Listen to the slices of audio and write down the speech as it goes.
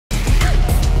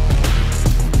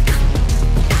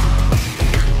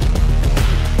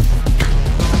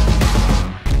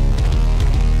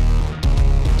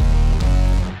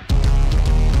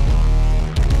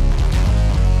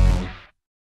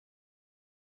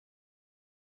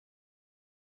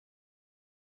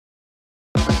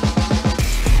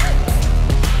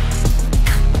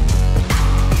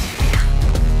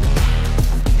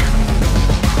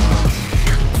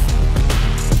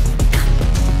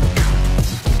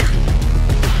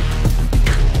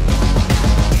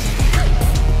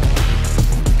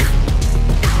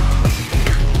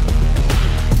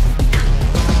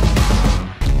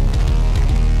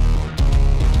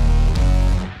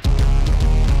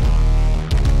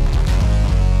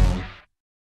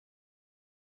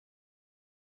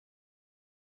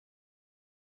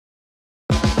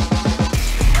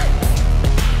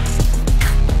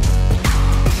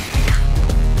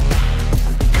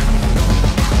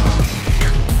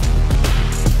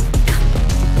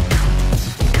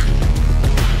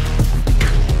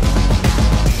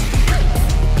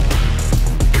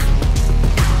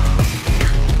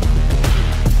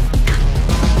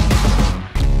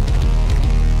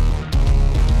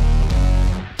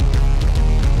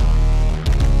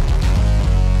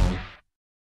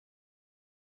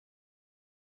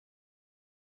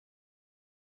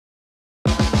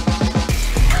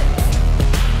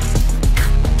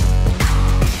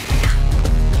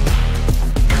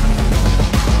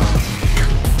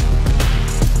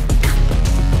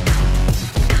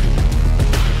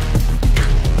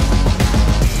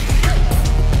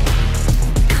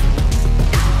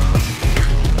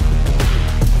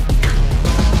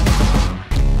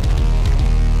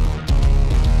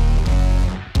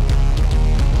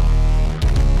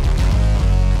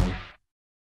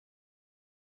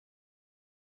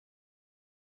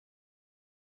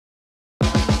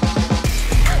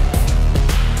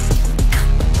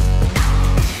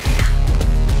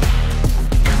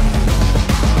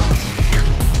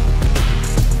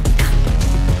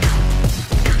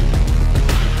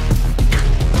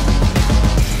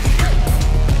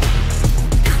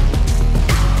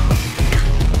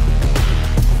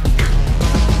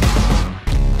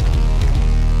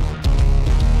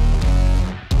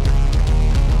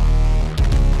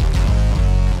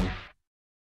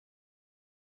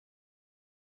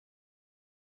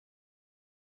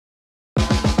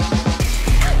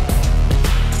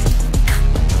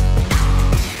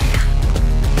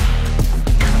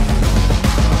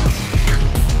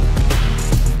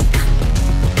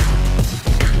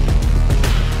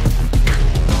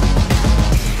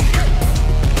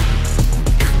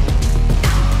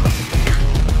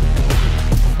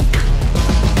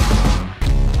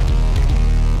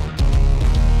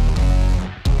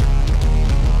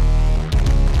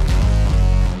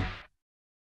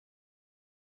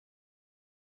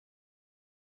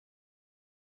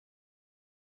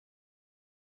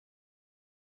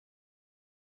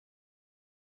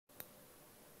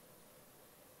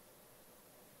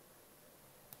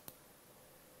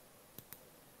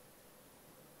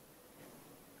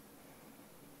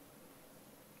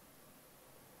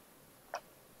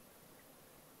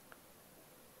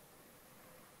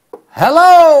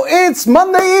Hello, it's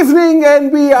Monday evening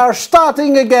and we are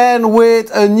starting again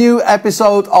with a new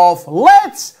episode of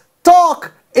Let's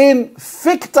Talk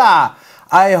Invicta.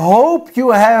 I hope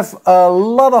you have a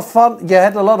lot of fun. You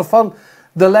had a lot of fun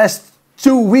the last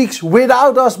 2 weeks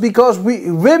without us because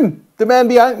Wim, the man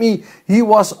behind me, he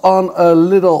was on a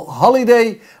little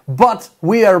holiday, but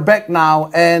we are back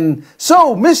now. And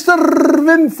so, Mr.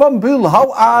 Wim van Buul,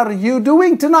 how are you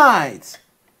doing tonight?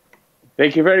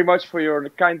 Thank you very much for your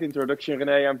kind introduction,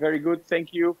 René. I'm very good,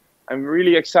 thank you. I'm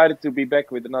really excited to be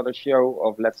back with another show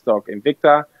of Let's Talk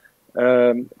Invicta.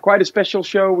 Quite a special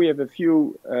show. We have a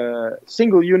few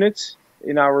single units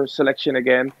in our selection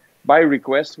again, by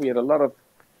request. We had a lot of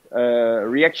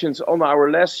reactions on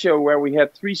our last show where we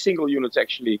had 3 single units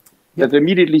actually that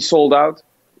immediately sold out.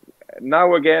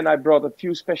 Now again, I brought a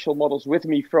few special models with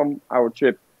me from our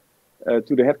trip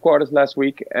to the headquarters last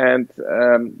week, and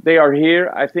they are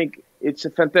here. I think it's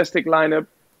a fantastic lineup,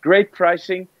 great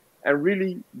pricing, and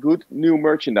really good new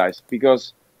merchandise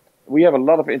because we have a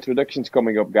lot of introductions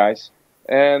coming up, guys.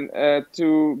 And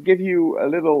to give you a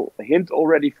little hint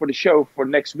already for the show for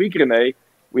next week, René,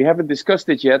 we haven't discussed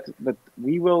it yet, but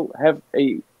we will have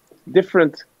a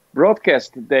different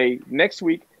broadcast day next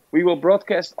week. We will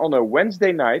broadcast on a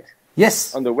Wednesday night.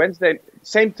 Yes. On the Wednesday,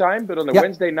 same time, but on a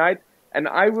Wednesday night. And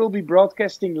I will be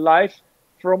broadcasting live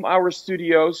from our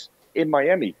studios in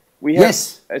Miami. We have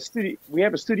a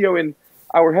studio in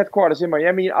our headquarters in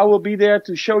Miami. I will be there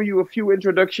to show you a few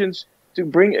introductions, to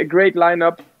bring a great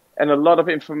lineup and a lot of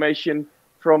information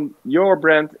from your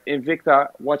brand Invicta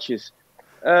watches.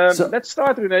 So, let's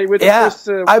start, René, with the first...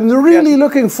 I'm really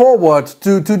looking forward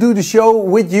to do the show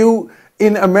with you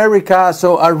in America,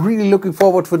 so I'm really looking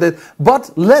forward for that.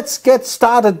 But let's get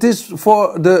started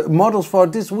for the models for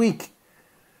this week.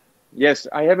 Yes,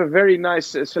 I have a very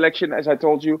nice selection, as I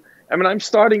told you. I mean, I'm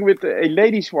starting with a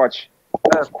ladies' watch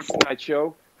for tonight's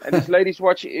show. And this ladies'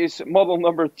 watch is model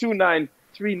number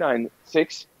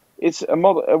 29396. It's a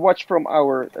watch from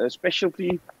our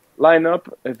specialty lineup,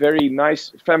 a very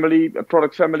nice family, a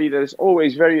product family that is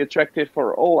always very attractive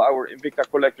for all our Invicta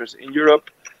collectors in Europe.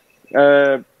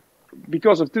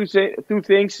 Because of two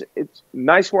things, it's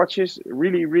nice watches,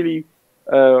 really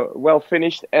well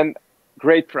finished and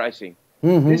great pricing.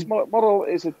 This model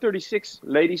is a 36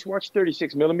 ladies watch,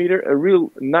 36 millimeter, a real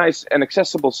nice and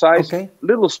accessible size. A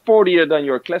little sportier than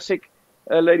your classic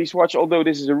ladies watch, although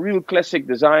this is a real classic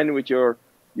design with your,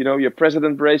 your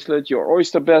president bracelet, your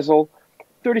oyster bezel.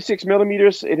 36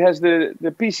 millimeters. It has the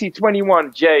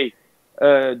PC21J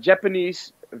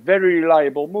Japanese, very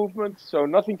reliable movement, so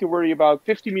nothing to worry about.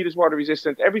 50 meters water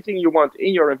resistant. Everything you want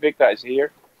in your Invicta is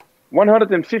here.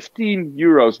 115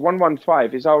 euros,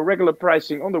 115 is our regular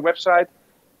pricing on the website.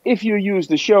 If you use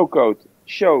the show code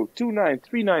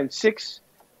SHOW29396,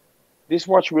 this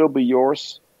watch will be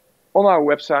yours on our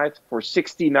website for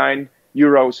 69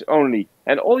 euros only.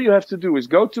 And all you have to do is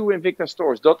go to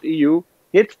invictastores.eu,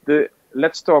 hit the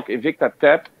Let's Talk Invicta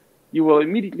tab. You will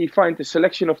immediately find the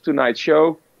selection of tonight's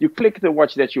show. You click the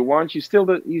watch that you want. You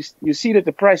see that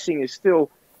the pricing is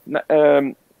still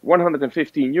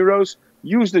 115 euros.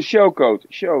 Use the show code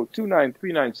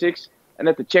SHOW29396, and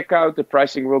at the checkout the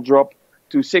pricing will drop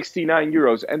to 69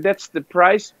 euros. And that's the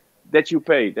price that you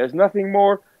pay. There's nothing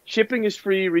more. Shipping is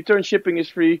free, return shipping is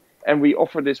free, and we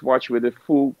offer this watch with a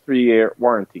full 3-year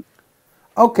warranty.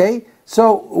 Okay,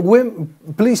 so Wim,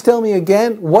 please tell me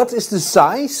again, what is the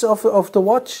size of the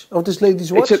watch, of this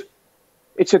lady's watch?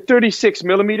 It's a 36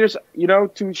 millimeters.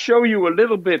 To show you a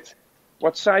little bit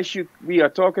what size we are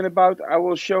talking about, I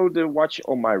will show the watch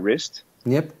on my wrist.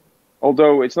 Yep.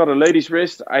 Although it's not a lady's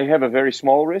wrist, I have a very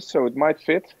small wrist, so it might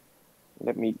fit.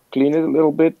 Let me clean it a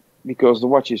little bit, because the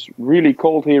watch is really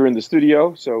cold here in the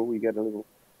studio, so we get a little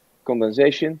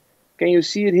condensation. Can you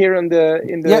see it here in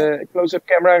the close-up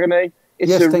camera, René?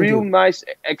 It's a real nice,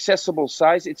 accessible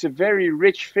size. It's a very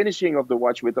rich finishing of the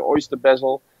watch with the oyster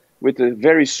bezel, with a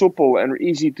very supple and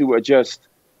easy to adjust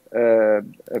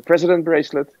president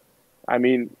bracelet. I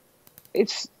mean,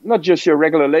 it's not just your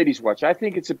regular ladies' watch. I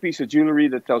think it's a piece of jewelry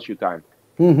that tells you time.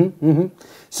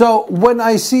 So when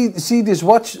I see this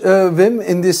watch, Wim,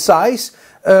 in this size,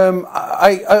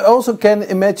 I also can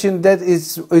imagine that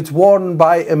it's worn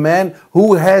by a man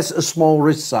who has a small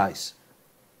wrist size.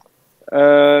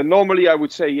 Normally I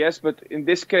would say yes, but in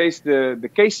this case the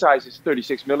case size is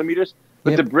 36 millimeters,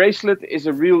 but the bracelet is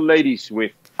a real ladies'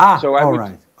 width. So I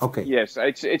would, okay. Yes,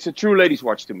 it's a true ladies'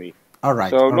 watch to me. All right.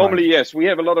 So normally, yes, we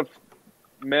have a lot of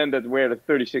men that wear the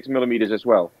 36 millimeters as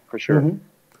well, for sure.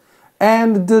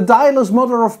 And the dial is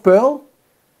mother of pearl?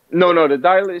 No, the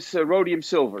dial is rhodium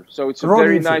silver, so it's a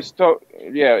very nice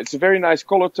yeah, it's a very nice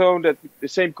color tone, that the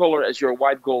same color as your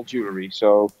white gold jewelry.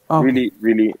 So really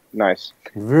nice.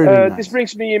 Really nice. This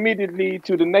brings me immediately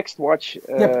to the next watch,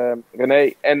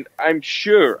 René, and I'm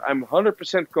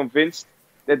 100% convinced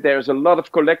that there's a lot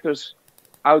of collectors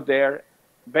out there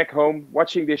back home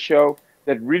watching this show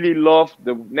that really love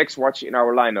the next watch in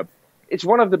our lineup. It's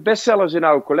one of the best sellers in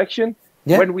our collection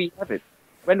when we have it.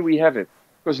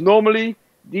 Because normally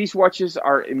these watches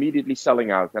are immediately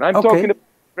selling out. And I'm talking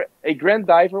about a Grand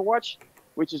Diver watch,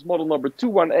 which is model number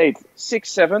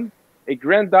 21867, a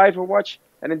Grand Diver watch.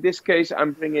 And in this case,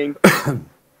 I'm bringing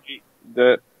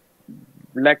the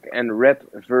black and red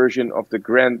version of the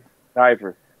Grand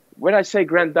Diver. When I say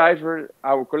Grand Diver,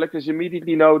 our collectors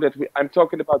immediately know that I'm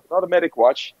talking about an automatic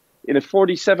watch in a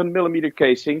 47mm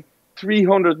casing,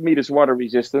 300 meters water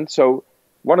resistant. So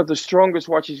one of the strongest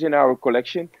watches in our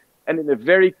collection, and in a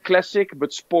very classic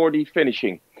but sporty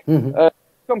finishing.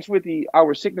 Comes with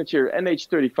our signature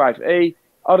NH35A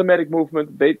automatic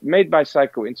movement made by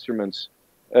Seiko Instruments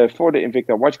for the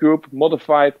Invicta watch group,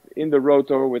 modified in the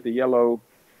rotor with a yellow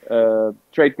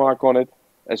trademark on it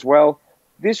as well.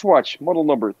 This watch, model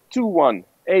number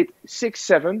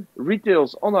 21867,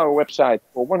 retails on our website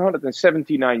for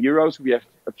 179 euros. We have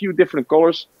a few different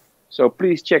colors, so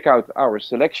please check out our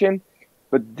selection.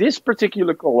 But this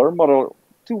particular color, model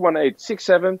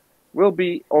 21867, will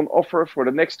be on offer for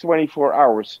the next 24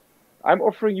 hours. I'm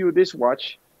offering you this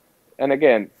watch, and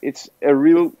again, it's a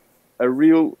real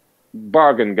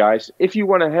bargain, guys. If you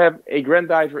want to have a Grand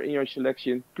Diver in your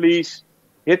selection, please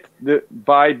hit the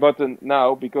buy button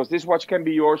now, because this watch can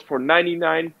be yours for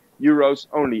 99 euros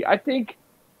only. I think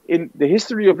in the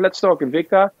history of Let's Talk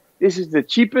Invicta, this is the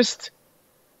cheapest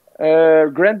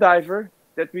Grand Diver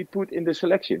that we put in the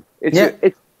selection.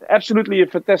 It's absolutely a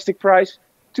fantastic price.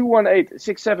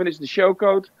 21867 is the show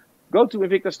code. Go to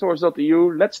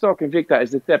invictastores.eu. Let's Talk Invicta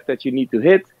is the tab that you need to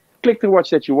hit. Click the watch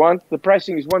that you want. The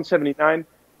pricing is 179.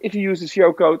 If you use the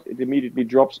show code, it immediately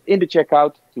drops in the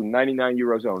checkout to 99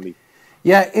 euros only.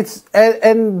 Yeah, it's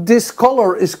and this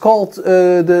color is called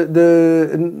the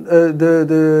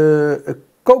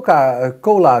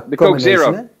Coca-Cola the combination. Coke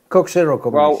Zero. Eh? Coke Zero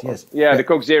combination. Well, yes. Yeah, the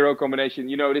Coke Zero combination.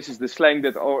 You know, this is the slang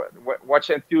that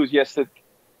watch enthusiasts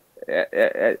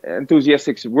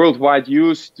worldwide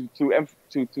use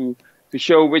to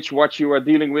show which watch you are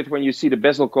dealing with when you see the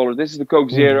bezel color. This is the Coke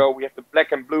Zero. We have the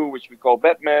black and blue, which we call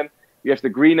Batman. We have the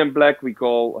green and black, we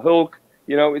call Hulk.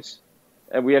 You know,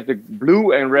 and we have the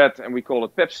blue and red, and we call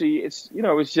it Pepsi. It's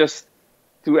just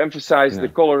to emphasize the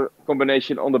color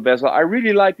combination on the bezel. I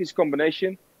really like this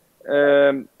combination.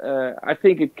 I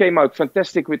think it came out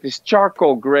fantastic with this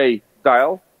charcoal gray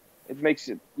dial. It makes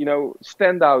it,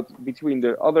 stand out between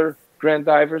the other Grand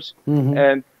Divers.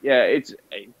 And yeah, it's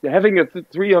having a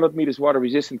 300 meters water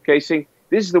resistant casing.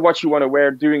 This is the watch you want to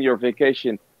wear during your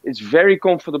vacation. It's very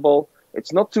comfortable.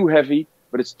 It's not too heavy,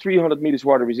 but it's 300 meters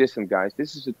water resistant, guys.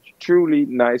 This is a truly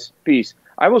nice piece.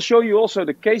 I will show you also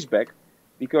the case back,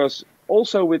 because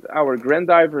also with our Grand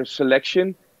Diver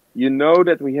selection, you know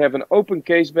that we have an open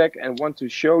case back, and want to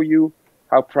show you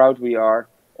how proud we are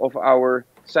of our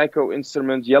Seiko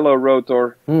Instruments yellow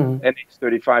rotor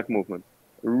NH35 movement.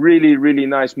 Really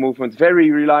nice movement.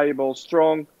 Very reliable,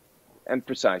 strong, and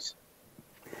precise.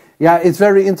 Yeah, it's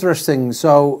very interesting.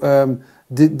 So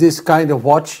this kind of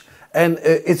watch, and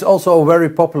it's also very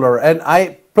popular. And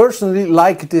I personally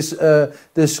like this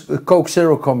this Coke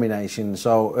Zero combination.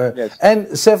 So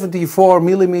and 74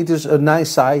 millimeters, a nice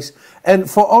size, and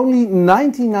for only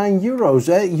 99 euros.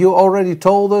 You already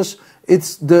told us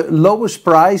it's the lowest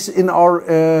price in our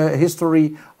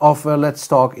history of Let's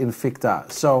Talk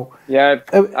Invicta. So yeah,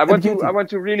 I want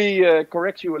to really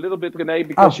correct you a little bit, René,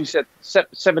 because you said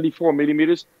 74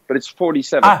 millimeters, but it's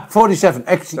 47. 47.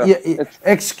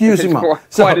 Excuse me.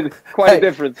 Quite a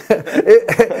difference.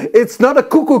 It's not a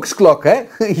cuckoo's clock, eh?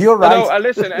 You're right. No,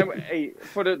 listen.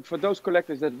 For those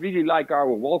collectors that really like our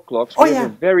wall clocks, we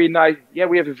have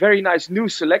a very nice new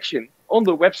selection on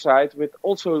the website with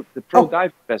also the Pro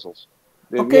Dive bezels.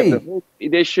 We have the Hulk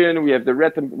edition, we have the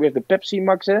red, we have the Pepsi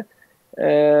Max.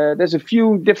 There's a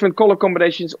few different color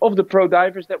combinations of the Pro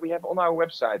Divers that we have on our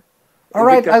website. All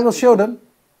right, I will show them.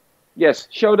 Yes,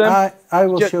 show them. I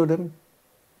will show them.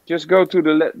 Just go to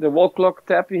the wall clock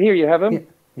tab. Here you have them. Yeah.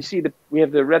 You see we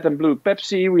have the red and blue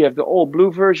Pepsi. We have the all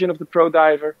blue version of the Pro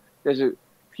Diver. There's a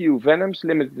few Venoms,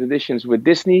 limited editions with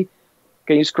Disney.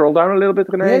 Can you scroll down a little bit,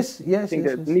 René? Yes. I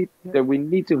think that we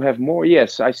need to have more.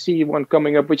 Yes, I see one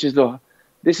coming up, which is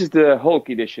this is the Hulk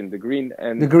edition, the green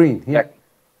and black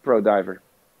Pro Diver.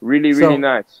 Really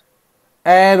nice.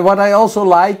 And what I also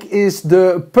like is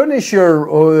the Punisher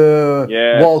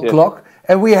wall clock.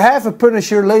 And we have a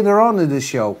Punisher later on in the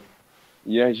show.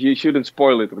 Yeah, you shouldn't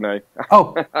spoil it, Rene.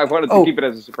 Oh. I wanted to keep it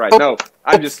as a surprise. No,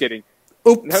 I'm just kidding.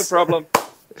 Oops. No problem.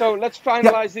 So let's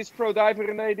finalize this Pro Diver,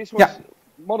 Rene. This was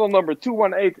model number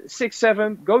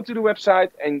 21867. Go to the website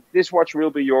and this watch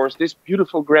will be yours. This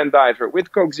beautiful Grand Diver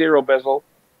with Coke Zero bezel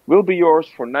will be yours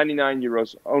for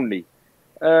 €99 only.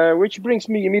 Which brings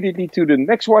me immediately to the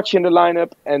next watch in the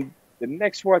lineup. And the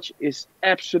next watch is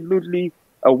absolutely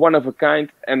a one of a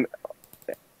kind. And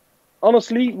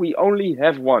honestly, we only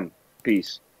have one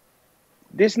piece.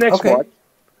 This next watch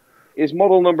is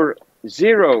model number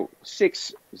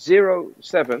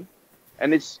 0607.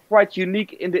 And it's quite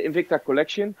unique in the Invicta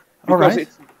collection because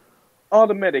it's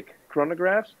automatic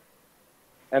chronograph.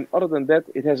 And other than that,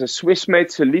 it has a Swiss-made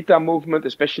Sellita movement,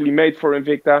 especially made for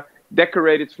Invicta,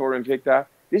 decorated for Invicta.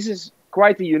 This is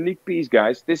quite a unique piece,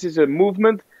 guys. This is a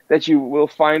movement that you will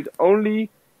find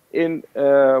only in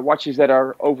watches that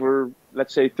are over,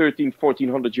 let's say,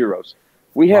 1,400 euros.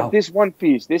 We have this one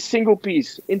piece, this single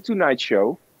piece in tonight's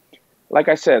show. Like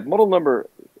I said, model number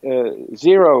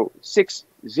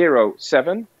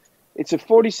 0607. It's a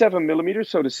 47 millimeter,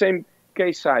 so the same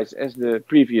case size as the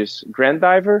previous Grand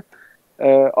Diver.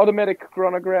 Automatic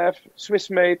chronograph,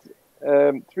 Swiss-made,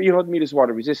 300 meters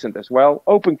water resistant as well.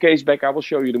 Open case back, I will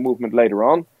show you the movement later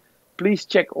on. Please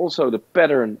check also the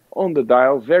pattern on the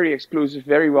dial. Very exclusive,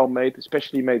 very well made,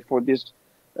 especially made for this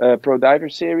Pro Diver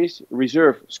series.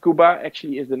 Reserve Scuba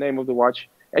actually is the name of the watch.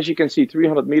 As you can see,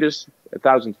 300 meters,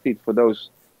 1,000 feet for those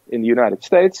in the United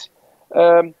States.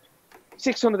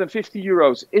 650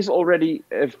 euros is already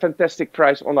a fantastic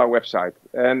price on our website.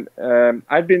 And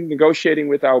I've been negotiating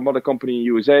with our mother company in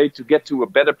USA to get to a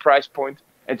better price point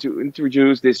and to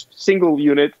introduce this single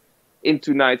unit in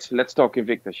tonight's Let's Talk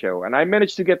Invicta show. And I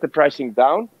managed to get the pricing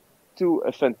down to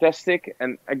a fantastic,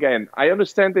 and again, I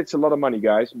understand it's a lot of money,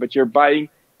 guys, but you're buying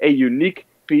a unique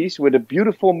piece with a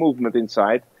beautiful movement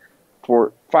inside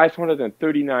for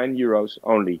 539 euros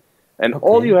only. And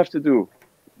all you have to do,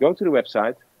 go to the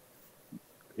website,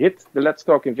 hit the Let's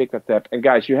Talk Invicta tab, and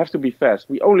guys, you have to be fast.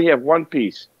 We only have one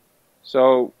piece,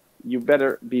 so you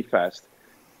better be fast.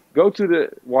 Go to the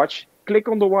watch, click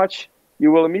on the watch,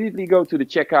 you will immediately go to the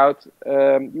checkout.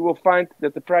 You will find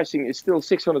that the pricing is still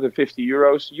 650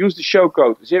 euros. Use the show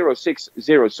code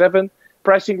 0607.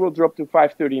 Pricing will drop to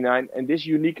 539, and this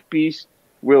unique piece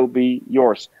will be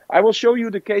yours. I will show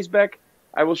you the case back.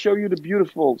 I will show you the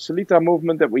beautiful Sellita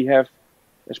movement that we have,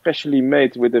 especially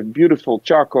made with a beautiful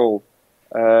charcoal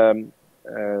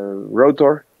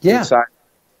rotor inside,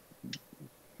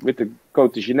 with the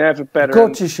Côte de Genève pattern.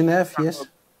 Côte de Genève, yes.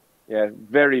 Yeah,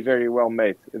 very, very well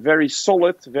made. A very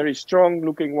solid, very strong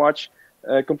looking watch.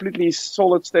 Completely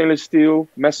solid stainless steel,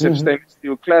 massive stainless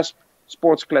steel clasp,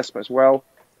 sports clasp as well,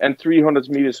 and 300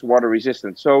 meters water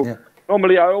resistant. So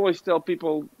normally I always tell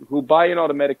people who buy an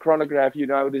automatic chronograph, you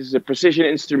know, this is a precision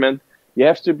instrument. You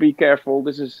have to be careful.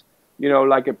 This is, you know,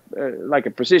 like a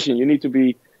precision. You need to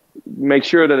make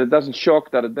sure that it doesn't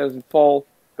shock, that it doesn't fall.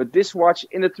 But this watch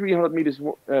in a 300 meters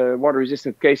water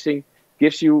resistant casing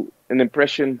gives you an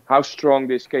impression how strong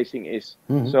this casing is.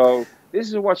 So this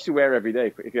is a watch to wear every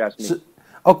day, if you ask me. So,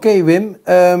 okay, Wim.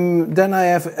 Then I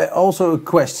have also a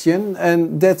question,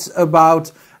 and that's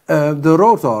about the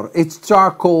rotor. It's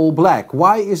charcoal black.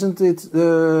 Why isn't it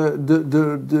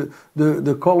the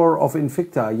color of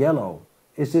Invicta, yellow?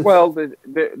 Is it? Well,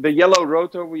 the yellow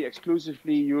rotor we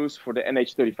exclusively use for the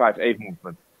NH35A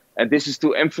movement, and this is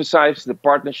to emphasize the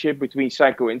partnership between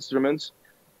Seiko Instruments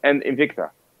and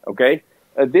Invicta. Okay.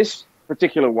 This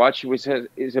particular watch, which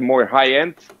is a more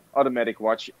high-end automatic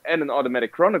watch and an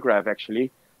automatic chronograph,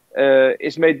 actually,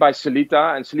 is made by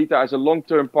Sellita, and Sellita is a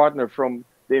long-term partner from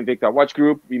the Invicta Watch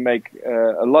Group. We make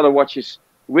a lot of watches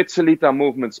with Sellita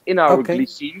movements in our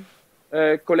Glycine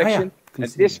collection. And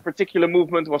this particular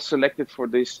movement was selected for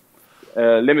this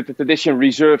limited edition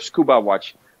Reserve Scuba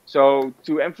watch. So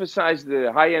to emphasize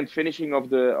the high-end finishing of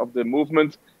the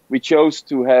movement, we chose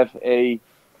to have a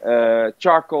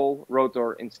charcoal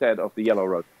rotor instead of the yellow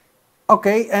rotor.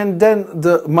 Okay, and then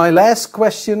my last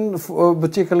question for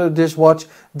particular this watch,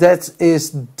 that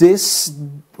is this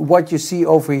what you see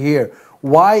over here.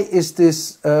 Why is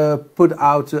this put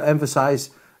out to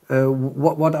emphasize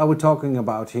what are we talking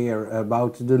about here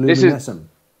about the luminescence?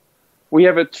 We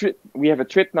have a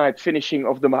tritnite finishing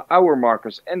of the hour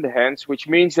markers and the hands, which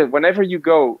means that whenever you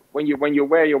go, when you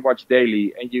wear your watch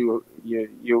daily and you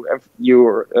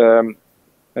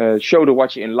show the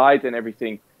watch in light and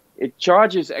everything, it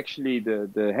charges actually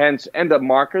the hands and the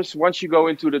markers. Once you go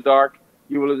into the dark,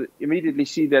 you will immediately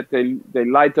see that they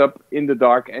light up in the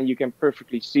dark, and you can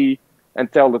perfectly see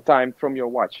and tell the time from your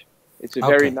watch. It's a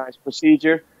very nice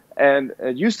procedure, and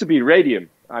it used to be radium.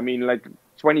 I mean, like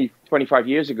 20, 25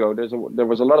 years ago, there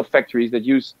was a lot of factories that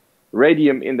used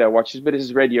radium in their watches, but this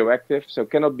is radioactive, so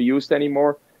cannot be used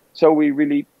anymore. So we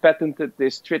really patented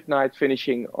this tritnite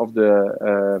finishing of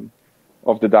the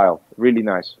dial. Really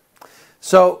nice.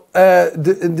 So the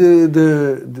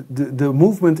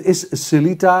movement is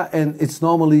Celita, and it's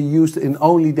normally used in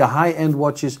only the high-end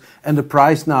watches, and the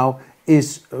price now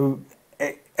is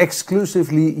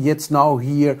exclusively yet now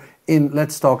here in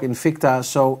Let's Talk Invicta.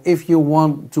 So if you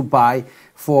want to buy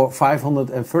for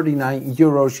 539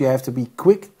 euros, you have to be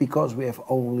quick because we have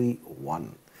only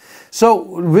one. So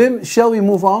Wim, shall we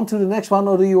move on to the next one,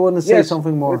 or do you want to say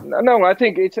something more? No, I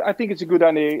think it's a good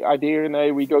idea,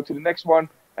 René. We go to the next one.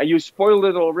 And you spoiled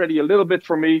it already a little bit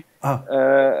for me.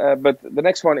 But the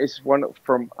next one is one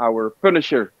from our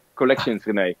Punisher collections,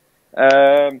 René.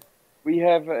 We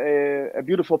have a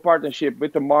beautiful partnership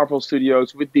with the Marvel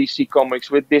Studios, with DC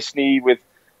Comics, with Disney, with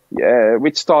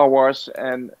Star Wars.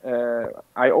 And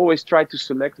I always try to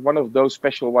select one of those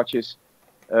special watches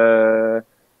in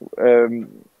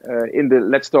the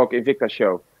Let's Talk Invicta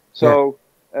show. So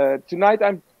tonight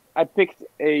I picked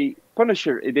a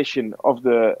Punisher edition of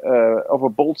a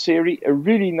Bolt series, a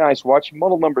really nice watch,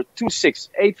 model number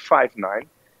 26859.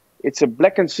 It's a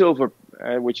black and silver,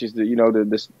 which is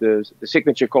the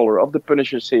signature color of the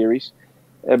Punisher series.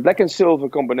 A black and silver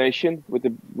combination with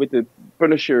the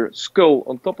Punisher skull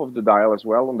on top of the dial as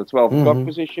well, on the 12 o'clock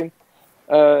position.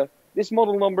 This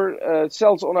model number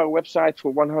sells on our website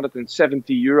for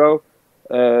 170 euro.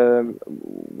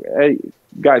 Hey,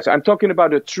 guys, I'm talking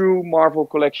about a true Marvel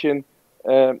collection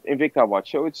Invicta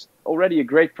watch, so it's already a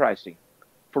great pricing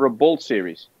for a Bolt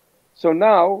series. So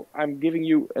now I'm giving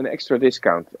you an extra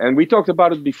discount, and we talked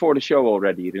about it before the show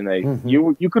already, René.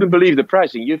 You couldn't believe the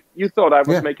pricing. You thought I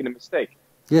was making a mistake,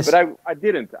 but I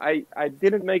didn't. I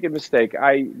didn't make a mistake.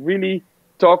 I really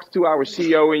talked to our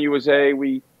CEO in USA.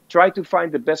 We tried to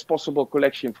find the best possible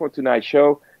collection for tonight's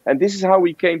show, and this is how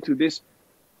we came to this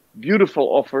beautiful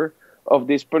offer of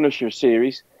this Punisher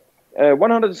series.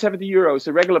 170 euros,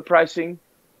 the regular pricing.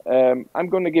 I'm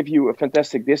going to give you a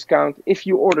fantastic discount. If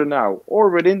you order now or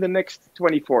within the next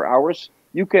 24 hours,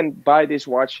 you can buy this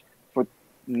watch for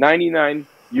 99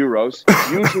 euros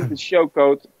using the show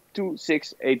code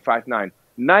 26859.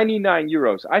 99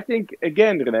 euros. I think,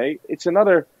 again, René, it's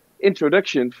another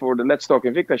introduction for the Let's Talk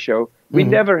Invicta show. We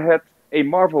never had a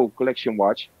Marvel collection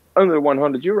watch under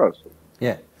 100 euros.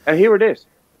 Yeah. And here it is.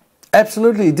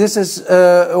 Absolutely. This is,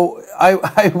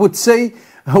 I would say,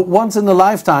 once in a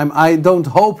lifetime. I don't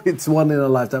hope it's one in a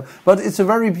lifetime, but it's a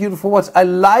very beautiful watch. I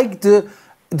like the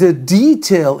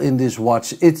detail in this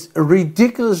watch. It's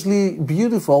ridiculously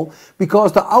beautiful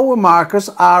because the hour markers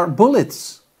are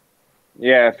bullets.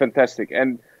 Yeah, fantastic.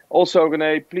 And also,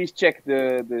 René, please check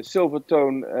the silver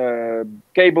tone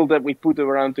cable that we put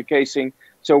around the casing.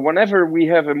 So whenever we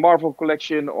have a Marvel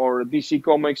collection or DC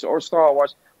Comics or Star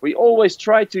Wars, we always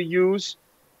try to use,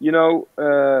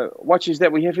 watches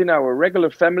that we have in our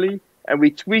regular family, and we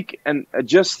tweak and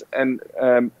adjust and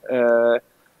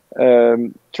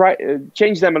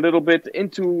change them a little bit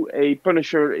into a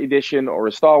Punisher edition or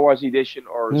a Star Wars edition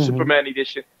or a Superman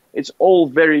edition. It's all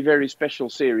very, very special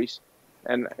series.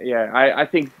 And yeah, I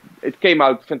think it came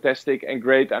out fantastic and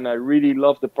great, and I really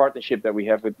love the partnership that we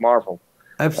have with Marvel.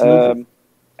 Absolutely.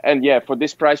 And yeah, for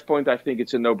this price point, I think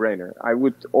it's a no-brainer. I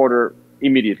would order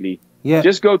immediately. Yeah.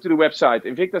 Just go to the website,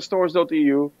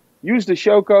 invictastores.eu, use the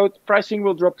show code, pricing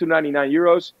will drop to 99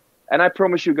 euros, and I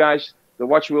promise you guys, the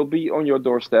watch will be on your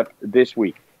doorstep this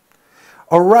week.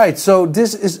 All right, so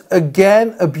this is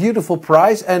again a beautiful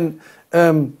price, and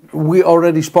we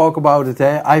already spoke about it.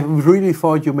 I really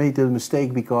thought you made a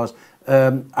mistake because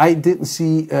I didn't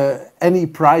see any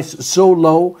price so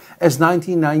low as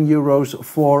 99 euros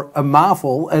for a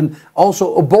Marvel and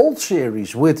also a Bolt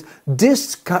series with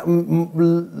this a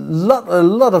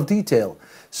lot of detail.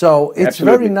 So it's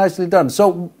very nicely done.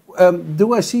 So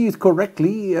do I see it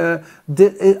correctly? Are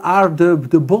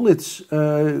the bullets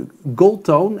gold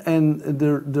tone and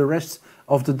the rest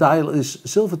of the dial is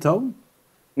silver tone?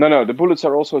 No, the bullets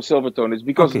are also silver tone. It's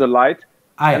because of the light.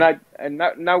 And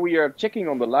now we are checking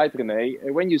on the light, René.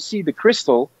 And when you see the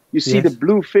crystal, you see the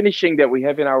blue finishing that we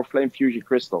have in our Flame Fusion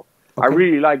crystal. I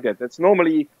really like that. That's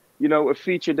normally, a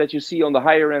feature that you see on the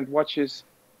higher end watches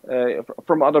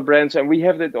from other brands, and we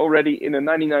have that already in a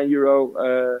 99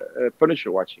 euro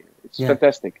Punisher watch here. It's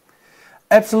fantastic.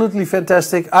 Absolutely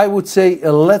fantastic. I would say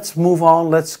let's move on.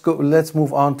 Let's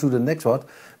move on to the next one,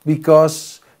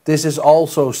 because this is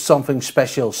also something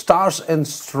special. Stars and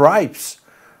Stripes.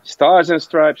 Stars and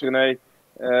Stripes, René.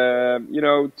 you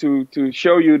know, to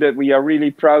show you that we are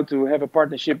really proud to have a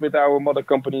partnership with our mother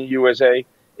company USA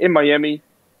in Miami.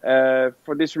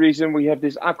 For this reason, we have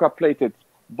this aqua-plated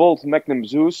Bolt Magnum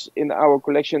Zeus in our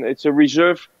collection. It's a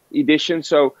reserve edition,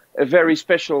 so a very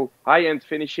special high-end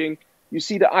finishing. You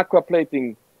see the aqua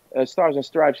plating Stars and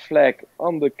Stripes flag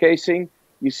on the casing.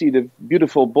 You see the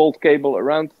beautiful Bolt cable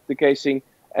around the casing.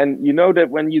 And you know that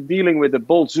when you're dealing with the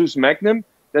Bolt Zeus Magnum,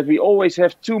 that we always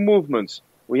have two movements.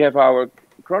 We have our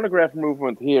chronograph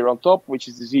movement here on top, which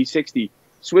is the Z60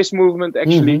 Swiss movement,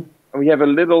 actually. And we have a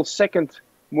little second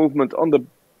movement on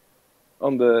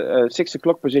the 6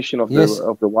 o'clock position of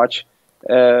the watch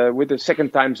with the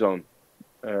second time zone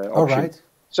option. All right.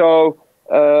 So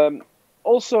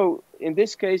also in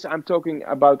this case, I'm talking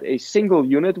about a single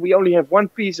unit. We only have one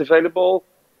piece available.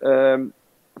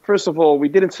 First of all, we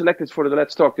didn't select it for the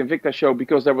Let's Talk Invicta show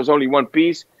because there was only one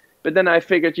piece. But then I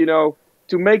figured, you know,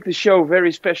 to make the show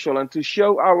very special and to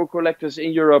show our collectors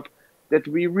in Europe that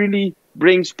we really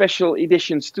bring special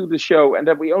editions to the show and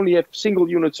that we only have single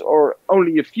units or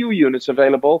only a few units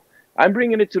available, I'm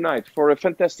bringing it tonight for a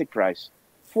fantastic price.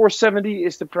 $470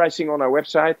 is the pricing on our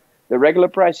website, the regular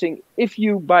pricing. If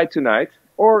you buy tonight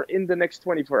or in the next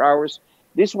 24 hours,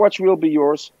 this watch will be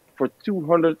yours for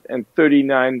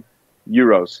 239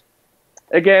 euros.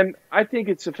 Again, I think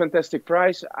it's a fantastic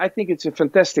price. I think it's a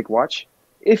fantastic watch.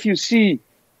 If you see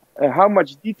how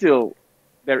much detail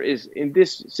there is in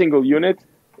this single unit,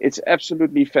 it's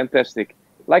absolutely fantastic.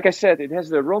 Like I said, it has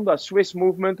the Ronda Swiss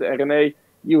movement. René,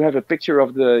 you have a picture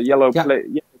of the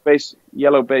yellow-based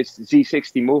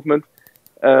Z60 movement.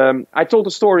 I told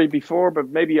the story before, but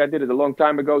maybe I did it a long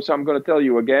time ago, so I'm going to tell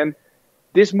you again.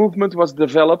 This movement was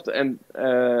developed and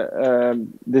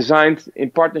designed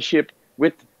in partnership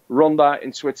with Ronda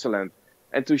in Switzerland.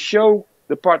 And to show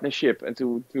the partnership and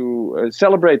to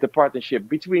celebrate the partnership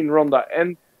between Ronda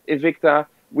and Invicta,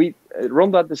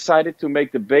 Ronda decided to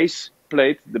make the base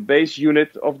plate, the base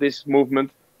unit of this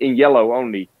movement in yellow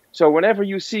only. So whenever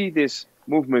you see this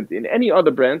movement in any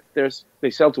other brand, they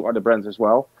sell to other brands as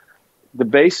well, the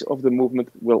base of the movement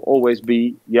will always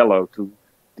be yellow to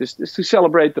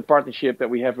celebrate the partnership that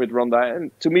we have with Ronda.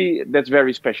 And to me, that's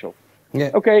very special.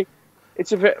 Yeah. Okay.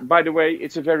 By the way,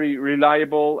 it's a very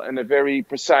reliable and a very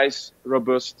precise,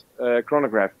 robust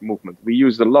chronograph movement. We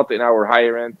use it a lot in our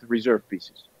higher-end reserve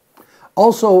pieces.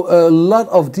 Also, a lot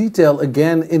of detail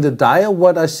again in the dial.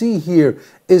 What I see here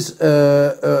is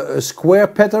a square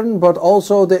pattern, but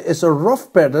also there is a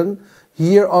rough pattern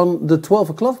here on the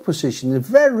 12 o'clock position.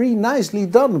 Very nicely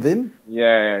done, Wim.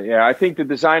 Yeah. I think the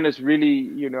designers really,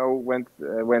 you know, went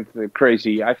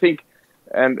crazy. I think,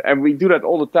 and we do that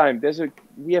all the time.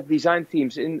 We have design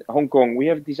teams in Hong Kong. We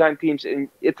have design teams in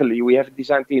Italy. We have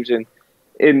design teams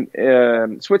in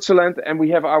Switzerland, and we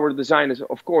have our designers,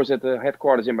 of course, at the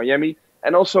headquarters in Miami.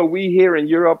 And also we here in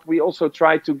Europe, we also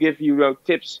try to give you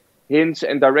tips, hints,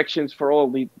 and directions for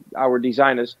all our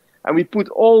designers. And we put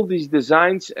all these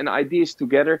designs and ideas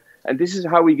together, and this is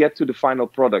how we get to the final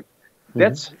product.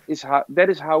 That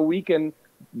is how we can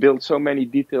build so many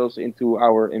details into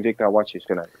our Invicta watches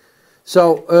tonight.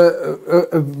 So,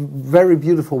 a very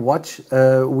beautiful watch.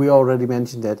 We already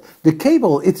mentioned that. The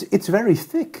cable, it's very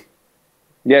thick.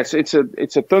 Yes, it's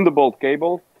a Thunderbolt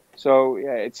cable. So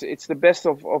yeah, it's the best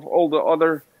of all the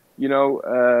other, you know,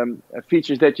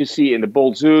 features that you see in the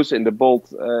Bolt Zeus, in the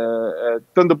Bolt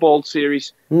Thunderbolt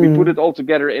series. We put it all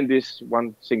together in this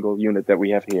one single unit that we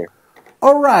have here.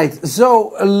 All right,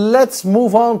 so let's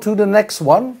move on to the next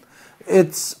one.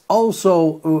 It's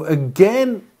also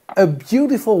again a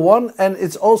beautiful one, and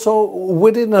it's also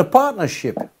within a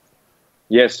partnership.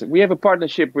 Yes, we have a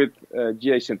partnership with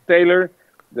Jason Taylor,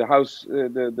 the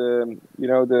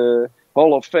the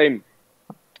Hall of Fame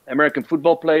American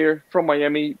football player from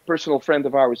Miami, personal friend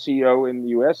of our CEO in the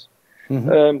US.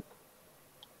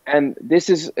 And this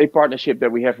is a partnership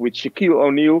that we have with Shaquille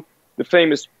O'Neal, the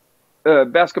famous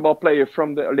basketball player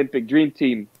from the Olympic Dream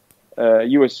Team,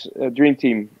 US Dream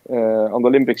Team on the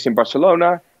Olympics in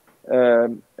Barcelona. A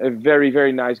very,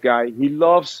 very nice guy.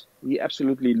 He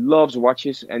absolutely loves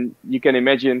watches. And you can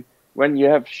imagine when you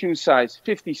have shoe size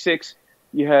 56,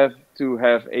 you have to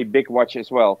have a big watch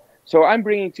as well. So I'm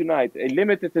bringing tonight a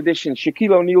limited edition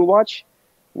Shaquille O'Neal watch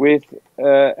with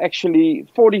actually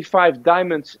 45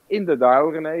 diamonds in the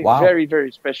dial, René. Wow. Very,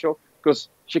 very special, because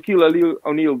Shaquille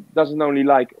O'Neal doesn't only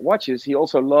like watches, he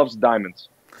also loves diamonds.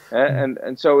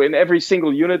 And so in every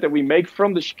single unit that we make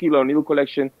from the Shaquille O'Neal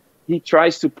collection, he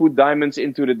tries to put diamonds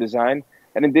into the design.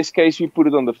 And in this case, we put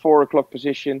it on the 4 o'clock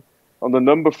position, on the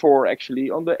number 4 actually,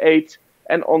 on the 8,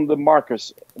 and on the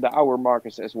markers, the hour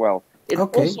markers as well. It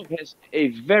also has a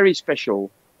very special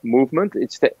movement.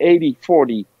 It's the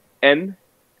 8040N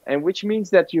and which means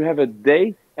that you have a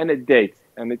day and a date,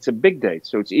 and it's a big date,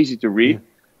 so it's easy to read. Yeah.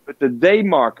 But the day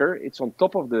marker, it's on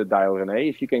top of the dial, René.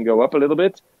 If you can go up a little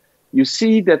bit, you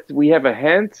see that we have a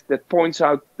hand that points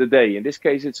out the day. In this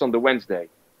case, it's on the Wednesday.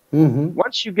 Mm-hmm.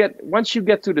 Once you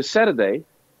get to the Saturday,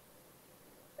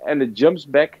 and it jumps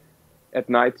back at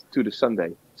night to the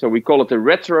Sunday. So we call it a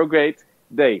retrograde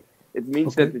day. It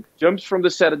means that it jumps from the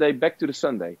Saturday back to the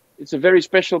Sunday. It's a very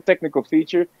special technical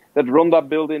feature that Ronda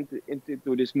built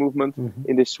into this movement,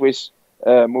 in this Swiss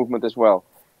movement as well.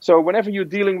 So whenever you're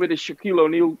dealing with a Shaquille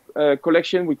O'Neal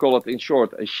collection, we call it in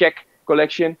short a shag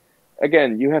collection.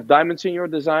 Again, you have diamonds in your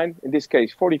design, in this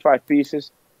case 45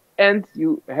 pieces, and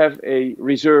you have a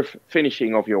reserve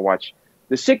finishing of your watch.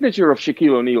 The signature of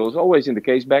Shaquille O'Neal is always in the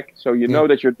case back, so you know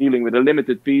that you're dealing with a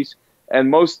limited piece, and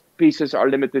most pieces are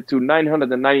limited to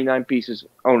 999 pieces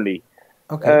only.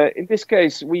 Okay. In this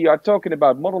case, we are talking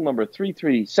about model number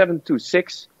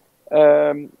 33726.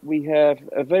 We have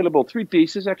available 3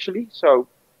 pieces actually, so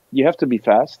you have to be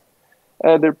fast.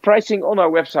 The pricing on our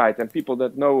website, and people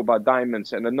that know about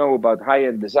diamonds and that know about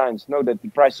high-end designs know that the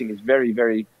pricing is very,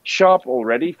 very sharp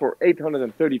already for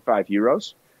 835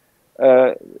 euros.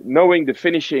 Knowing the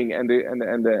finishing and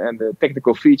the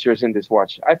technical features in this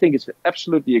watch, I think it's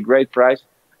absolutely a great price.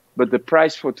 But the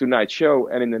price for tonight's show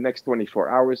and in the next 24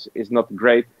 hours is not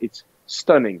great. It's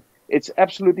stunning. It's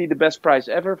absolutely the best price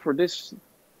ever for this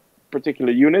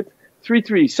particular unit.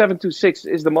 33726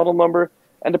 is the model number.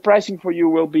 And the pricing for you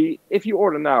will be, if you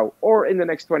order now or in the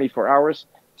next 24 hours,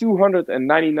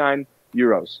 299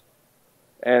 euros.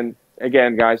 And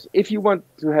again, guys, if you want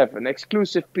to have an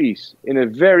exclusive piece in a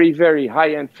very, very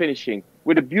high-end finishing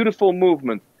with a beautiful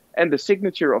movement and the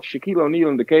signature of Shaquille O'Neal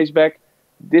in the case back,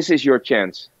 this is your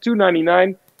chance.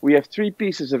 299. We have 3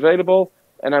 pieces available,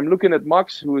 and I'm looking at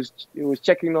Max, who is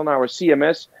checking on our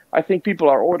CMS. I think people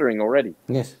are ordering already.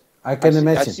 Yes, I can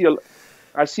imagine.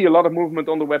 I see a lot of movement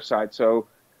on the website, so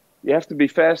you have to be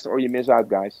fast or you miss out,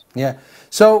 guys. Yeah.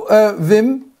 So,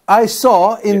 Wim, I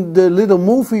saw in the little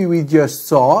movie we just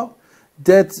saw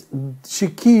that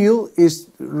Shaquille is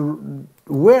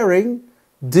wearing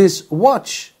this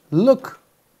watch. Look.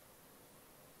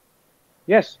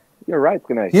 Yes, you're right,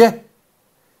 René. Yeah.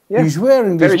 He's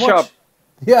wearing this very watch. Sharp.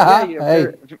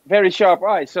 Yeah. Very sharp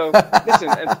eye. So, listen,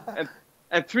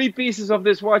 and 3 pieces of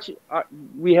this watch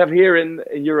we have here in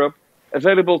Europe,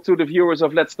 available to the viewers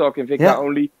of Let's Talk Invicta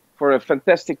only for a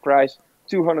fantastic price,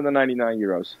 299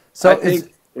 euros. So I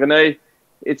think, René,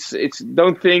 it's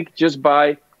don't think, just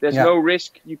buy. There's no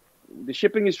risk. The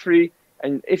shipping is free,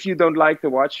 and if you don't like the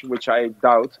watch, which I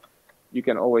doubt, you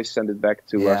can always send it back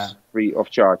to us free of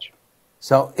charge.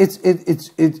 So it's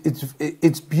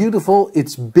beautiful.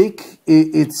 It's big.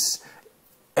 It's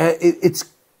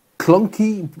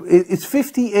clunky. It's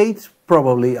 58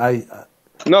 probably.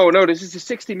 No, this is a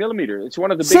 60 millimeter. It's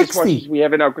one of the biggest watches we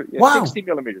have in our... Wow. 60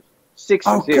 millimeters. 60.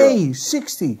 Okay,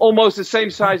 60. Almost the same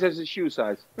size as the shoe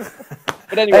size.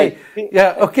 But anyway...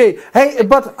 Hey,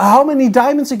 but how many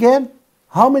diamonds again?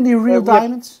 How many real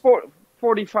diamonds?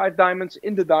 45 diamonds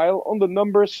in the dial, on the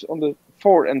numbers, on the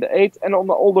 4 and the 8, and on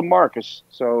all the markers.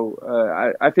 So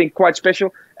I think quite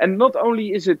special. And not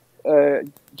only is it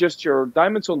just your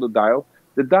diamonds on the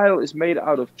dial is made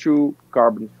out of true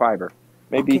carbon fiber.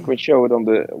 Maybe you can show it on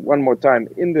one more time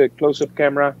in the close-up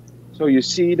camera. So you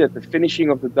see that the finishing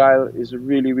of the dial is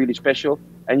really, really special.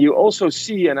 And you also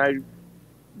see, and I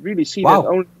really see that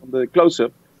only on the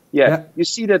close-up, you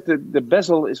see that the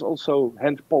bezel is also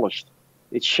hand polished.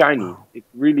 It's shiny. Wow. It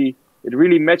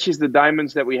really matches the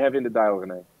diamonds that we have in the dial,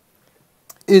 René.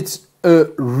 It's a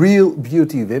real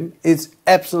beauty, Wim. It's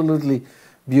absolutely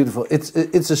beautiful.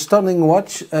 It's a stunning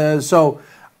watch. So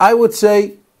I would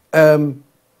say...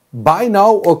 buy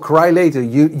now or cry later.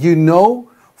 You know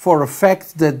for a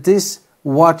fact that this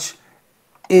watch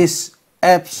is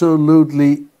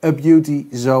absolutely a beauty.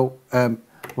 So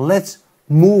let's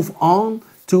move on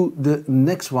to the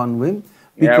next one, Wim.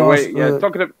 Because,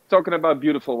 talking about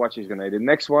beautiful watches, René. The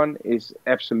next one is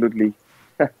absolutely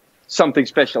something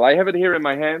special. I have it here in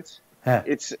my hands.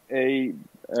 It's a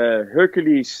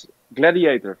Hercules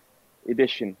Gladiator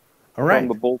edition from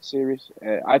the Buul series.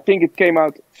 I think it came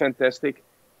out fantastic.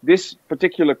 This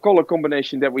particular color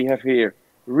combination that we have here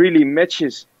really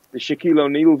matches the Shaquille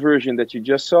O'Neal version that you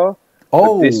just saw.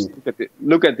 Oh!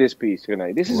 Look at this piece,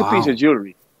 René. This is a piece of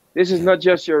jewelry. This is not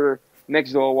just your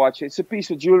next door watch. It's a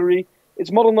piece of jewelry.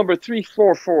 It's model number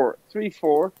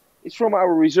 34434. It's from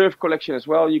our reserve collection as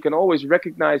well. You can always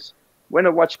recognize when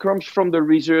a watch comes from the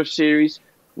reserve series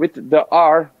with the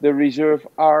R, the reserve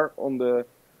R on the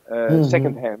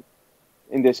second hand,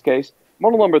 in this case.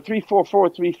 Model number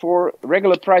 34434,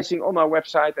 regular pricing on our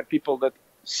website, and people that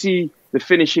see the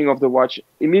finishing of the watch,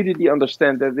 immediately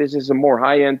understand that this is a more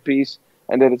high-end piece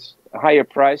and that it's higher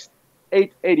priced.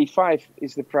 $885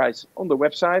 is the price on the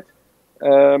website.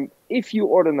 If you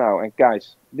order now, and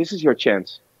guys, this is your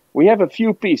chance. We have a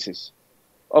few pieces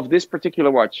of this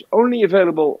particular watch, only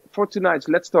available for tonight's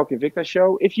Let's Talk Invicta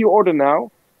show. If you order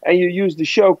now and you use the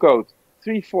show code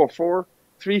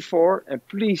 34434, and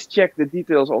please check the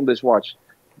details on this watch.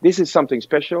 This is something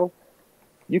special.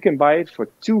 You can buy it for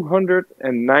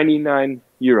 299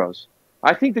 euros.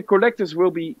 I think the collectors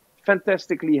will be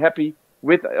fantastically happy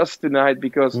with us tonight,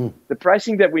 because the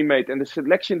pricing that we made and the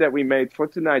selection that we made for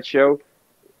tonight's show,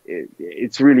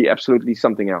 it's really absolutely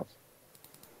something else.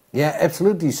 Yeah,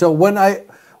 absolutely. So when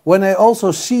I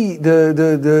also see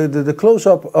the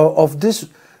close-up of this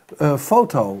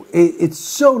photo, it's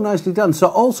so nicely done. So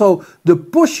also the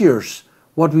pushers,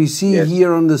 what we see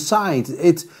here on the side,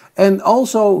 and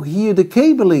also here the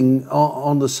cabling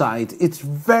on the side, it's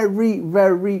very,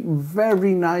 very,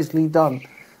 very nicely done.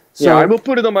 So, yeah, I will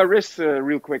put it on my wrist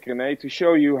real quick, René, to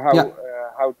show you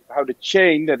how the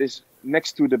chain that is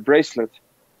next to the bracelet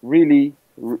really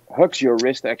hugs your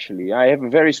wrist. Actually, I have a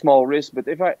very small wrist, but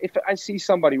if I see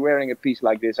somebody wearing a piece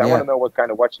like this, I want to know what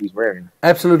kind of watch he's wearing.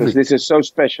 Absolutely, because this is so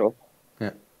special.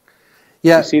 Yeah,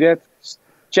 yeah. You see that?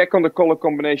 Check on the color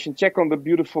combination. Check on the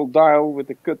beautiful dial with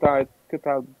the cut out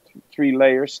 3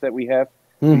 layers that we have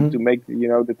to make the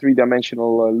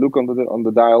 3-dimensional look on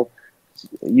the dial.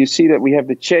 You see that we have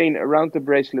the chain around the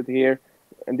bracelet here,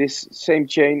 and this same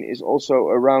chain is also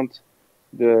around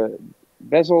the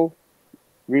bezel.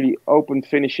 Really open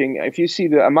finishing. If you see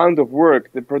the amount of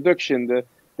work, the production,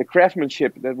 the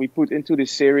craftsmanship that we put into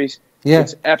this series,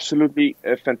 it's absolutely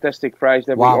a fantastic price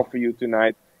that we offer you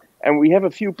tonight. And we have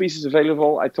a few pieces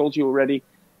available. I told you already.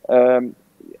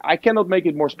 I cannot make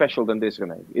it more special than this,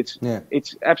 René.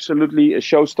 It's absolutely a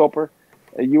showstopper.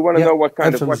 You want to know what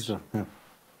kind of watch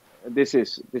this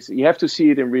is. You have to see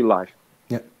it in real life.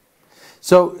 Yeah.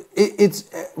 So it's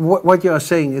what you are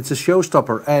saying. It's a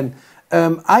showstopper, and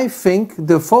I think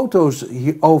the photos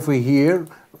over here,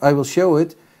 I will show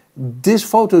it. This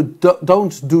photo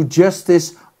don't do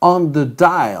justice on the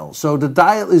dial. So the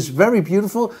dial is very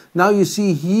beautiful. Now you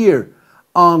see here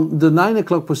on the 9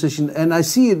 o'clock position, and I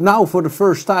see it now for the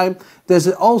first time. There's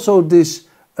also this,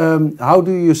 how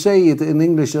do you say it in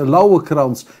English? A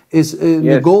lauwerkrans is in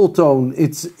the gold tone.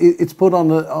 It's put on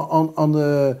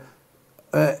the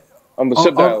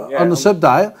subdial. On the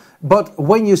subdial. But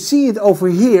when you see it over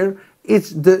here,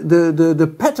 it's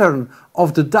the pattern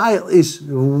of the dial is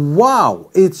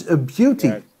wow. It's a beauty.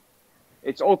 Yeah.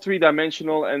 It's all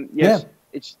 3-dimensional, and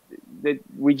it's that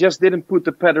we just didn't put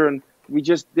the pattern. We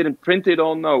just didn't print it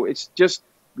on. No, it's just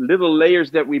little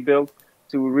layers that we built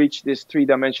to reach this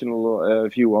 3-dimensional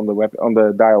view on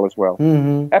the dial as well.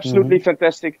 Absolutely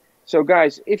fantastic. So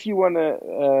guys, if you want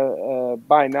to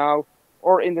buy now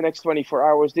or in the next 24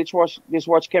 hours, this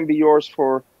watch can be yours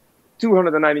for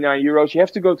 299 euros. You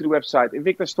have to go to the website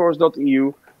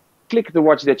invictastores.eu, click the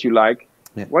watch that you like.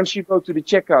 Once you go to the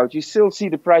checkout, you still see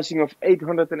the pricing of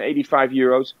 885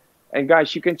 euros. And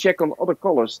guys, you can check on other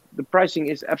colors. The pricing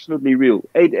is absolutely real,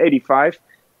 885.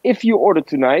 If you order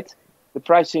tonight, the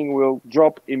pricing will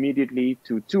drop immediately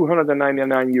to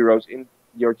 299 euros in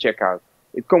your checkout.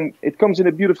 It comes in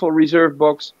a beautiful reserve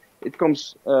box. It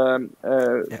comes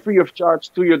free of charge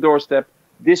to your doorstep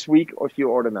this week, or if you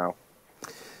order now.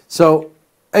 So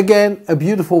again, a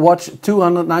beautiful watch,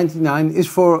 299 is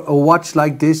for a watch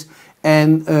like this.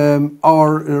 And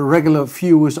our regular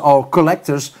viewers, our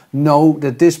collectors, know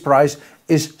that this price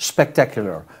is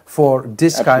spectacular for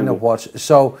this kind of watch.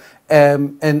 So,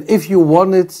 and if you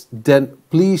want it, then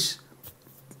please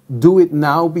do it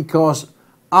now, because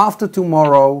after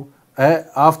tomorrow,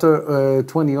 after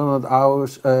 2000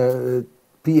 hours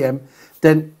p.m.,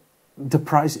 then the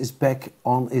price is back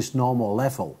on its normal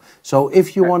level. So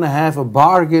if you want to have a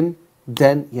bargain,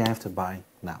 then you have to buy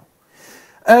now.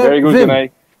 Very good,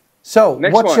 René. So,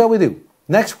 what shall we do?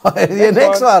 Next one.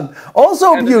 Next one.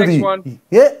 Also and beauty. The next one,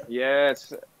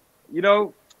 yes. You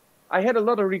know, I had a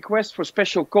lot of requests for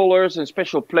special colors and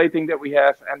special plating that we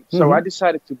have. And so I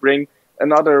decided to bring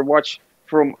another watch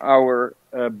from our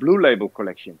Blue Label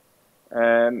collection.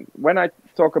 And when I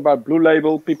talk about Blue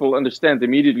Label, people understand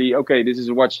immediately, okay, this is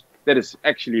a watch that is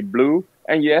actually blue.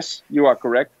 And yes, you are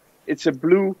correct. It's a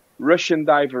blue Russian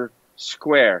diver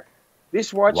square.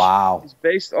 This watch is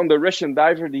based on the Russian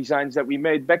diver designs that we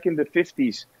made back in the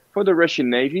 50s for the Russian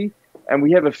Navy. And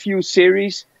we have a few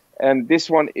series, and this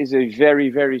one is a very,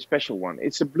 very special one.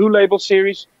 It's a Blue Label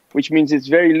series, which means it's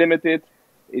very limited.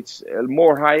 It's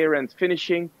more higher-end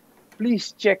finishing.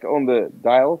 Please check on the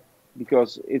dial,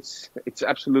 because it's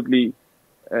absolutely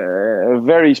a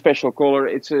very special color.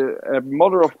 It's a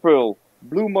mother of pearl,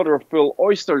 blue mother of pearl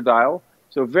oyster dial.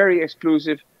 So very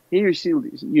exclusive. Here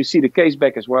you see the case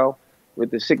back as well, with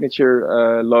the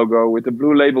signature logo, with the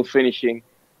blue label finishing.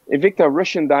 Invicta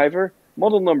Russian diver,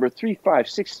 model number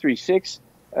 35636.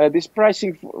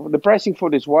 The pricing for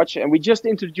this watch, and we just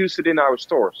introduced it in our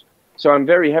stores. So I'm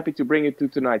very happy to bring it to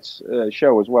tonight's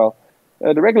show as well.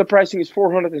 The regular pricing is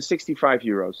 465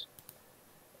 euros.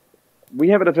 We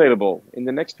have it available in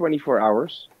the next 24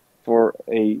 hours for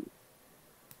a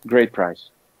great price.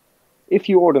 If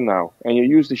you order now and you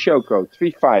use the show code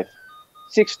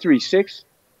 35636,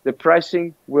 the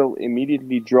pricing will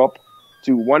immediately drop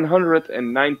to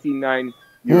 199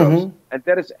 euros. And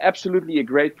that is absolutely a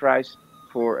great price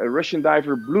for a Russian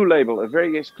diver blue label, a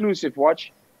very exclusive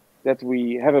watch that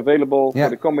we have available for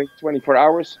the coming 24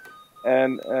 hours.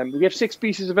 And we have 6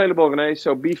 pieces available, René,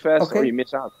 so be fast or you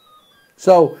miss out.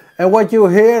 So, and what you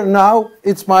hear now,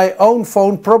 it's my own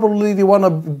phone. Probably they want to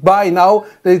buy now.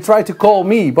 They try to call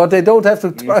me, but they don't have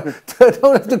to. They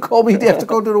don't have to call me. They have to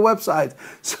go to the website.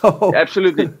 So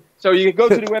absolutely. So you go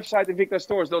to the website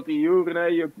invictastores.eu,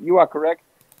 René. You are correct.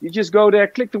 You just go there,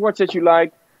 click the watch that you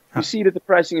like. You see that the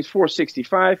pricing is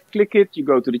 465. Click it. You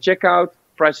go to the checkout.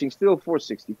 Pricing still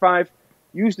 465.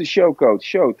 Use the show code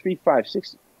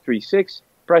SHOW35636.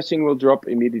 Pricing will drop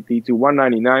immediately to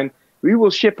 199. We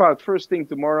will ship out first thing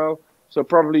tomorrow, so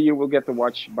probably you will get the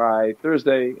watch by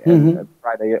Thursday and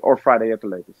Friday at the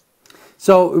latest.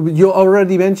 So you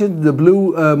already mentioned the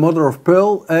blue mother of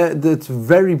pearl. That's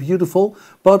very beautiful.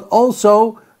 But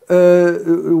also,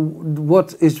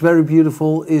 what is very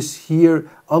beautiful is here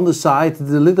on the side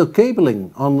the little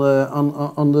cabling on the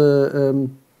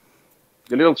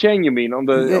little chain, you mean, on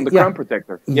the crown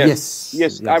protector? Yes.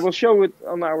 I will show it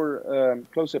on our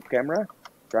close-up camera.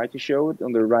 Try to show it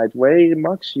on the right way,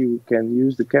 Max. You can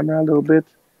use the camera a little bit.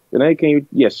 Then can you?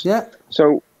 Yes. Yeah.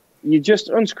 So you just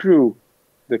unscrew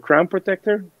the crown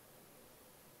protector,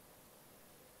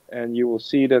 and you will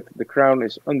see that the crown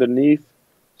is underneath.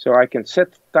 So I can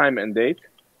set time and date.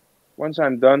 Once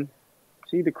I'm done,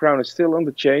 see the crown is still on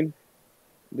the chain.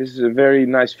 This is a very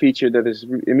nice feature that is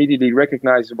immediately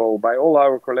recognizable by all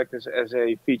our collectors as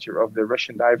a feature of the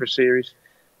Russian Diver series.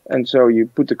 And so you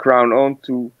put the crown on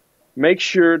to make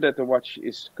sure that the watch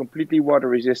is completely water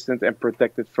resistant and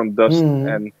protected from dust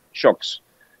and shocks.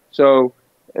 So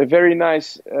a very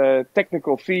nice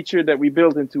technical feature that we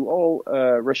built into all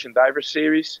Russian Diver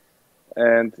series.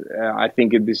 And I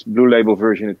think in this blue label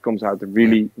version, it comes out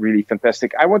really, really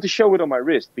fantastic. I want to show it on my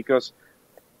wrist because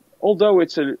although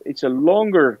it's a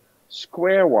longer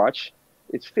square watch,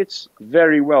 it fits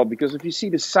very well. Because if you see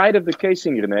the side of the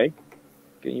casing, René,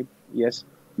 can you? Yes,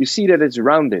 you see that it's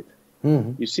rounded.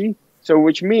 You see? So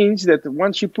which means that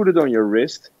once you put it on your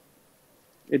wrist,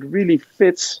 it really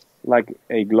fits like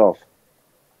a glove.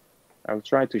 I'll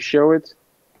try to show it.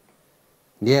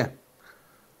 Yeah.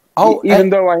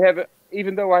 Even though I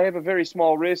have a very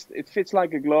small wrist, it fits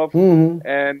like a glove,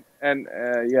 and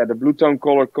the blue tone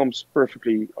color comes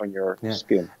perfectly on your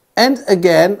skin. And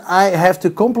again, I have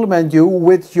to compliment you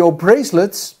with your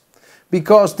bracelets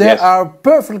because they are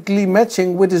perfectly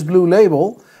matching with this blue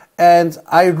label. And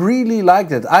I really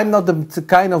like it. I'm not the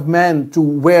kind of man to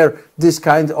wear this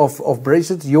kind of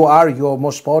bracelet. You're a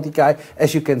more sporty guy.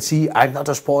 As you can see, I'm not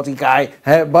a sporty guy.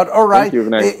 But all right. Thank you,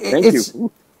 René. Thank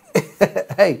you.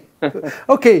 Hey,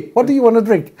 okay, what do you want to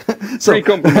drink? Free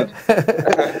compliment.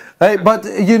 Hey, but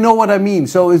you know what I mean.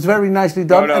 So it's very nicely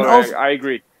done. No, and also, I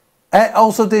agree.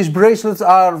 Also, these bracelets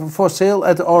are for sale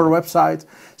at our website.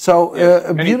 So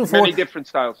beautiful. Many different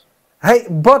styles. Hey,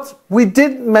 but we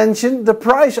didn't mention the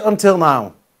price until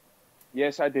now.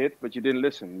 Yes, I did, but you didn't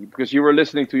listen. Because you were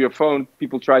listening to your phone,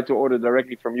 people tried to order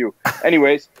directly from you.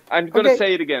 Anyways, I'm going to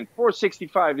say it again.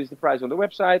 465 is the price on the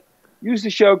website. Use the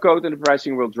show code and the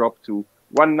pricing will drop to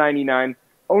 199.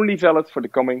 Only valid for the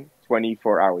coming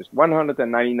 24 hours.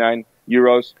 199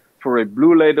 euros for a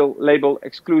blue label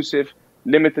exclusive,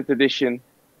 limited edition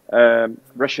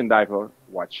Russian Diver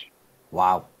watch.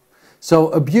 Wow. So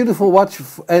a beautiful watch,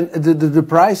 and the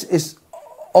price is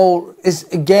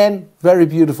again very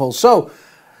beautiful. So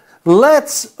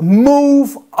let's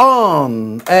move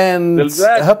on, and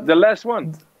the last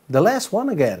one. The last one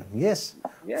again, yes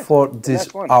yes for this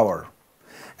hour,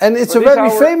 and it's a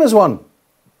very famous one.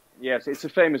 Yes, it's a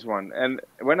famous one. And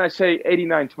when I say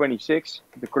 8926,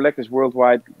 the collectors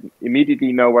worldwide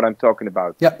immediately know what I'm talking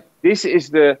about. Yeah. This is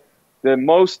the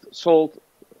most sold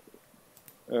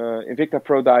Invicta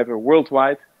Pro Diver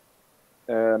worldwide,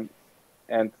 and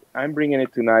I'm bringing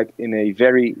it tonight in a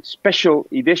very special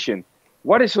edition.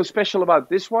 What is so special about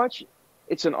this watch?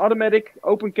 It's an automatic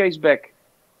open case back,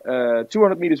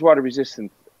 200 meters water resistant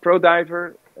Pro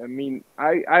Diver. I mean,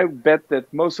 I bet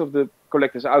that most of the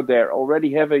collectors out there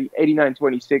already have a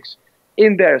 8926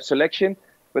 in their selection,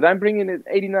 but I'm bringing an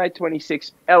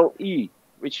 8926 LE,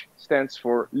 which stands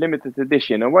for limited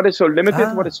edition. And what is so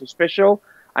limited, what is so special?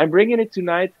 I'm bringing it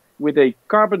tonight with a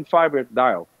carbon fiber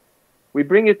dial. We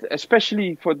bring it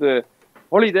especially for the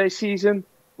holiday season.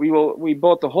 We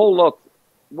bought the whole lot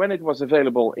when it was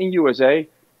available in USA.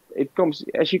 It comes,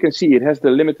 as you can see, it has the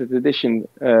limited edition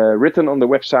written on the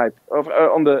website of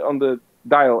on the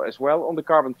dial as well, on the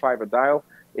carbon fiber dial.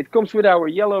 It comes with our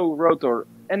yellow rotor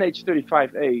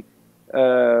NH35A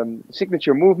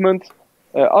signature movement,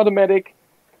 automatic.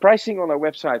 Pricing on our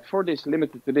website for this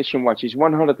limited edition watch is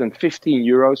 115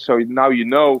 euros. So now you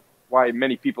know why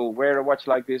many people wear a watch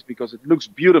like this, because it looks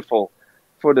beautiful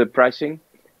for the pricing.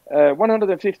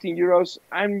 115 euros.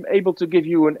 I'm able to give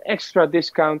you an extra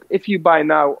discount if you buy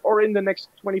now or in the next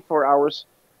 24 hours.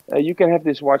 You can have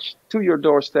this watch to your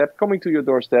doorstep, coming to your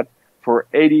doorstep for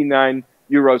 89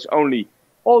 euros only.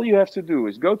 All you have to do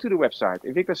is go to the website,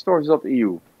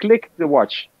 invictastores.eu, click the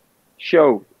watch,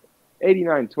 show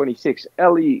 8926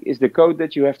 LE is the code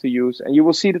that you have to use, and you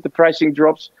will see that the pricing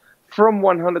drops from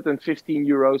 115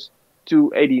 euros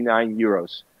to 89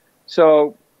 euros.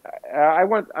 So I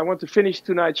want to finish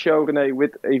tonight's show, René,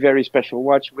 with a very special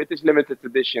watch, with this limited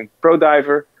edition Pro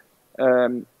Diver.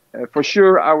 For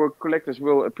sure, our collectors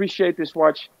will appreciate this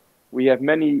watch. We have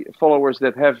many followers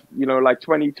that have, you know, like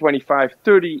 20, 25,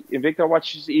 30 Invicta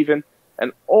watches even,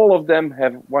 and all of them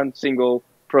have one single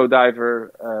Pro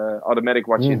Diver automatic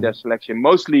watch in their selection,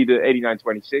 mostly the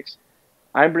 8926.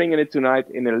 I'm bringing it tonight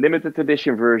in a limited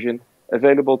edition version,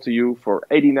 available to you for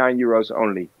 89 euros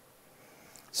only.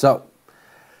 So,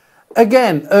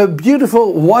 again, a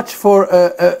beautiful watch for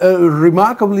a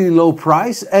remarkably low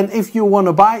price. And if you want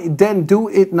to buy, then do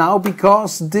it now,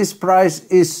 because this price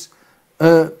is,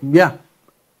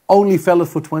 only valid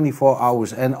for 24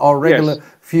 hours. And our regular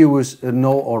viewers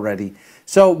know already.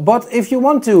 So, but if you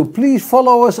want to, please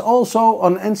follow us also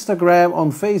on Instagram,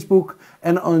 on Facebook,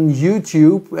 and on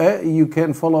YouTube. You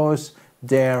can follow us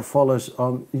there. Follow us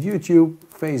on YouTube,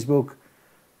 Facebook.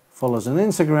 Follow us on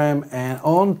Instagram and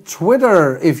on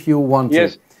Twitter if you want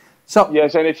to. So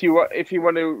yes, and if you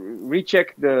want to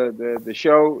recheck the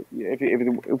show,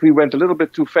 if we went a little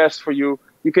bit too fast for you,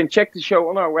 you can check the show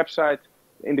on our website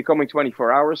in the coming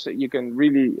 24 hours. You can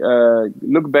really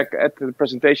look back at the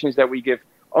presentations that we give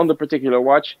on the particular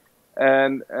watch.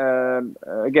 And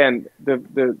again,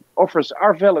 the offers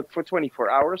are valid for 24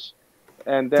 hours,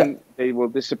 and then they will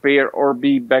disappear or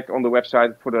be back on the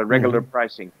website for the regular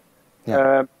pricing.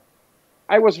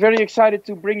 I was very excited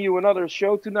to bring you another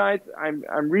show tonight.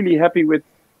 I'm really happy with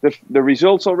the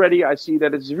results already. I see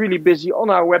that it's really busy on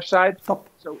our website.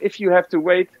 So if you have to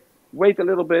wait a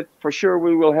little bit. For sure,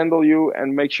 we will handle you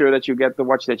and make sure that you get the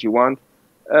watch that you want.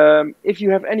 If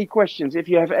you have any questions, if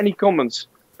you have any comments,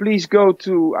 please go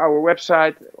to our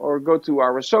website or go to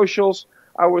our socials.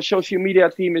 Our social media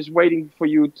team is waiting for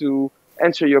you to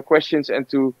answer your questions and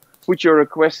to put your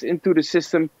requests into the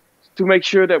system to make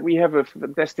sure that we have a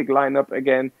fantastic lineup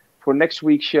again for next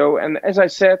week's show. And as I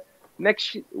said,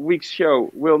 next week's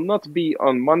show will not be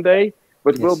on Monday,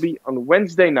 but will be on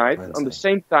Wednesday night on the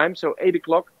same time, so 8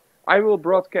 o'clock. I will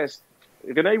broadcast,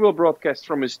 René will broadcast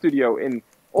from his studio in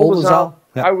Oldenzaal.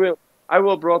 I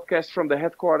will broadcast from the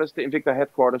headquarters, the Invicta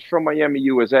headquarters from Miami,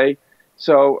 USA.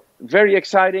 So very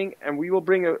exciting, and we will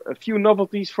bring a few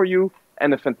novelties for you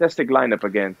and a fantastic lineup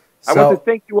again. I want to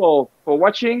thank you all for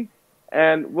watching,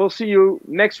 and we'll see you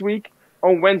next week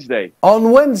on Wednesday.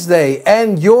 On Wednesday,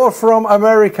 and you're from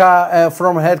America,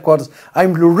 from headquarters.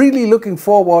 I'm really looking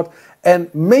forward,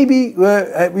 and maybe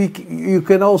we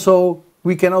can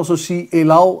also see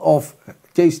Elal of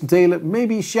Jason Taylor.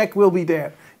 Maybe Shag will be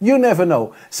there. You never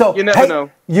know. So you never know.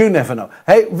 You never know.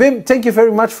 Hey, Wim, thank you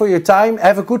very much for your time.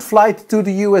 Have a good flight to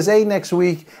the USA next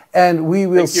week, and we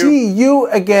will see you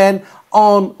again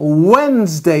on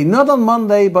Wednesday. Not on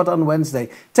Monday, but on Wednesday.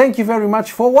 Thank you very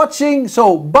much for watching.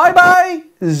 So bye bye.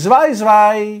 Zwaai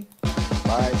zwaai.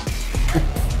 Bye.